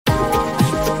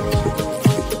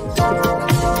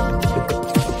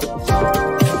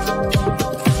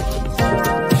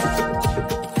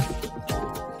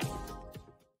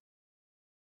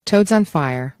Toads on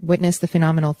fire. Witness the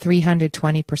phenomenal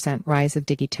 320% rise of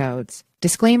DigiToads.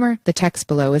 Disclaimer: the text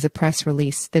below is a press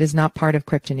release that is not part of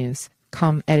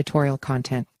cryptonews.com editorial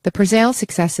content. The presale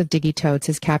success of DigiToads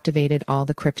has captivated all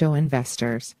the crypto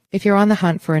investors. If you're on the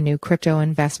hunt for a new crypto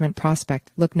investment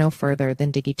prospect, look no further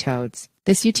than DigiToads.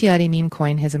 This utility meme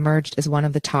coin has emerged as one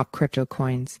of the top crypto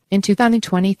coins in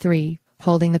 2023,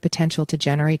 holding the potential to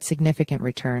generate significant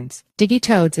returns.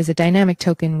 DigiToads is a dynamic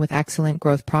token with excellent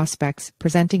growth prospects,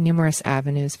 presenting numerous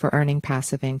avenues for earning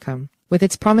passive income. With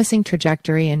its promising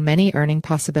trajectory and many earning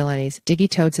possibilities,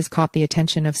 DigiToads has caught the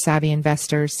attention of savvy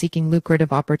investors seeking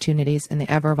lucrative opportunities in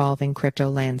the ever-evolving crypto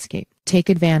landscape. Take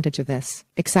advantage of this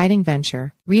exciting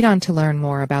venture. Read on to learn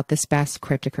more about this best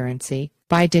cryptocurrency.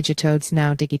 Buy DigiToads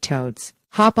now. DigiToads.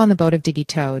 Hop on the boat of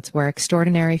DigiToads, where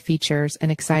extraordinary features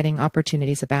and exciting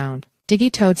opportunities abound.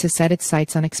 DigiToads has set its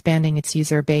sights on expanding its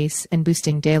user base and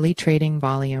boosting daily trading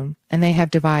volume, and they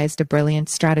have devised a brilliant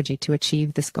strategy to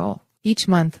achieve this goal. Each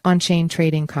month, on-chain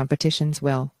trading competitions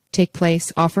will take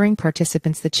place, offering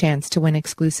participants the chance to win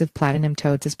exclusive platinum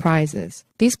toads as prizes.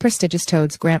 These prestigious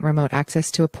toads grant remote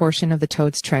access to a portion of the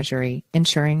toad's treasury,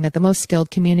 ensuring that the most skilled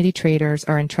community traders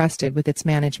are entrusted with its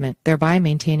management, thereby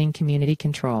maintaining community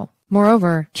control.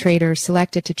 Moreover, traders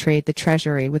selected to trade the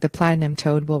treasury with a platinum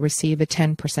toad will receive a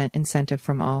 10% incentive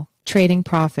from all trading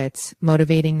profits,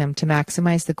 motivating them to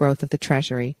maximize the growth of the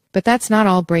treasury. But that's not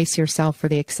all. Brace yourself for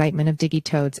the excitement of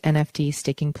DigiToads' NFT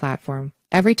staking platform.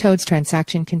 Every Toads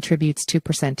transaction contributes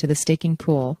 2% to the staking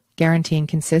pool, guaranteeing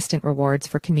consistent rewards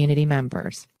for community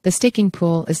members. The staking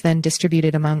pool is then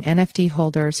distributed among NFT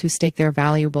holders who stake their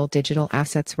valuable digital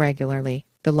assets regularly.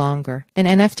 The longer an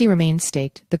NFT remains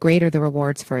staked, the greater the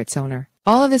rewards for its owner.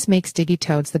 All of this makes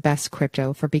DigiToads the best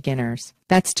crypto for beginners.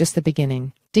 That's just the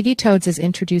beginning. DigiToads is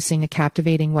introducing a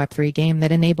captivating Web3 game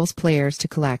that enables players to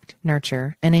collect,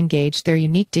 nurture, and engage their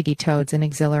unique DigiToads in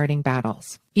exhilarating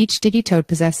battles. Each DigiToad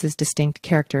possesses distinct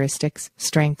characteristics,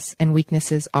 strengths, and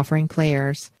weaknesses, offering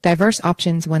players diverse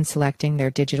options when selecting their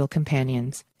digital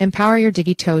companions. Empower your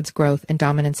DigiToads' growth and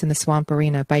dominance in the swamp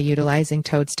arena by utilizing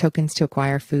Toads tokens to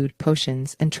acquire food,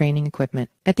 potions, and training equipment.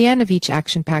 At the end of each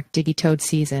action-packed DigiToad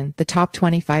season, the top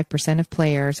 25% of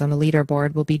players on the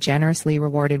leaderboard will be generously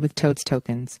rewarded with Toads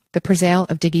tokens. The presale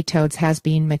of DigiToads has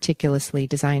been meticulously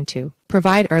designed to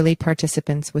provide early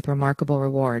participants with remarkable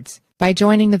rewards. By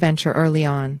joining the venture early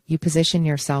on, you position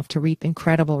yourself to reap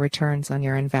incredible returns on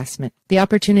your investment. The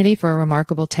opportunity for a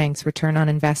remarkable tank's return on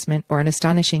investment or an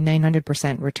astonishing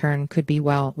 900% return could be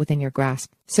well within your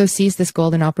grasp. So seize this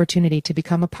golden opportunity to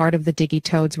become a part of the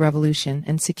DigiToads revolution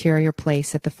and secure your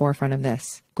place at the forefront of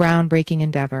this groundbreaking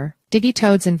endeavor.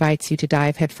 DigiToads invites you to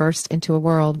dive headfirst into a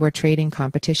world where trading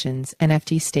competitions,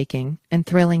 NFT staking, and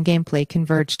thrilling gameplay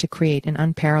converge to create an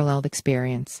unparalleled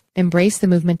experience. Embrace the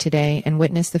movement today and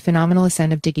witness the phenomenal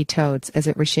ascent of DigiToads as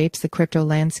it reshapes the crypto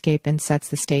landscape and sets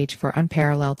the stage for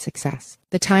unparalleled success.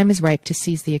 The time is ripe to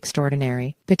seize the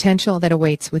extraordinary potential that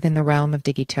awaits within the realm of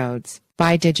DigiToads.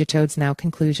 Buy DigiToads now.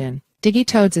 Conclusion: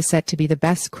 DigiToads is set to be the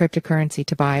best cryptocurrency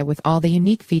to buy with all the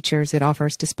unique features it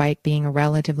offers despite being a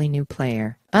relatively new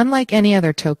player. Unlike any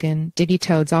other token,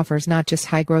 DigiToads offers not just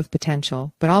high growth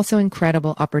potential, but also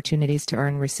incredible opportunities to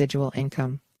earn residual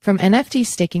income. From NFT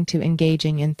staking to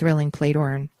engaging in thrilling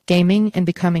play-to-earn, gaming, and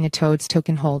becoming a Toads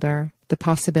token holder, the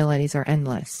possibilities are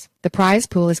endless. The prize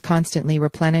pool is constantly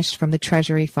replenished from the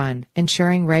Treasury Fund,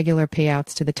 ensuring regular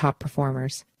payouts to the top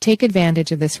performers. Take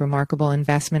advantage of this remarkable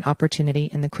investment opportunity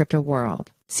in the crypto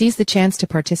world. Seize the chance to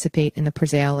participate in the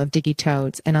presale of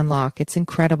DigiToads and unlock its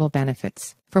incredible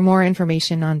benefits. For more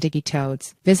information on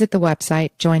DigiToads, visit the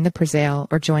website, join the presale,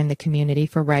 or join the community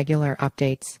for regular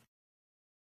updates.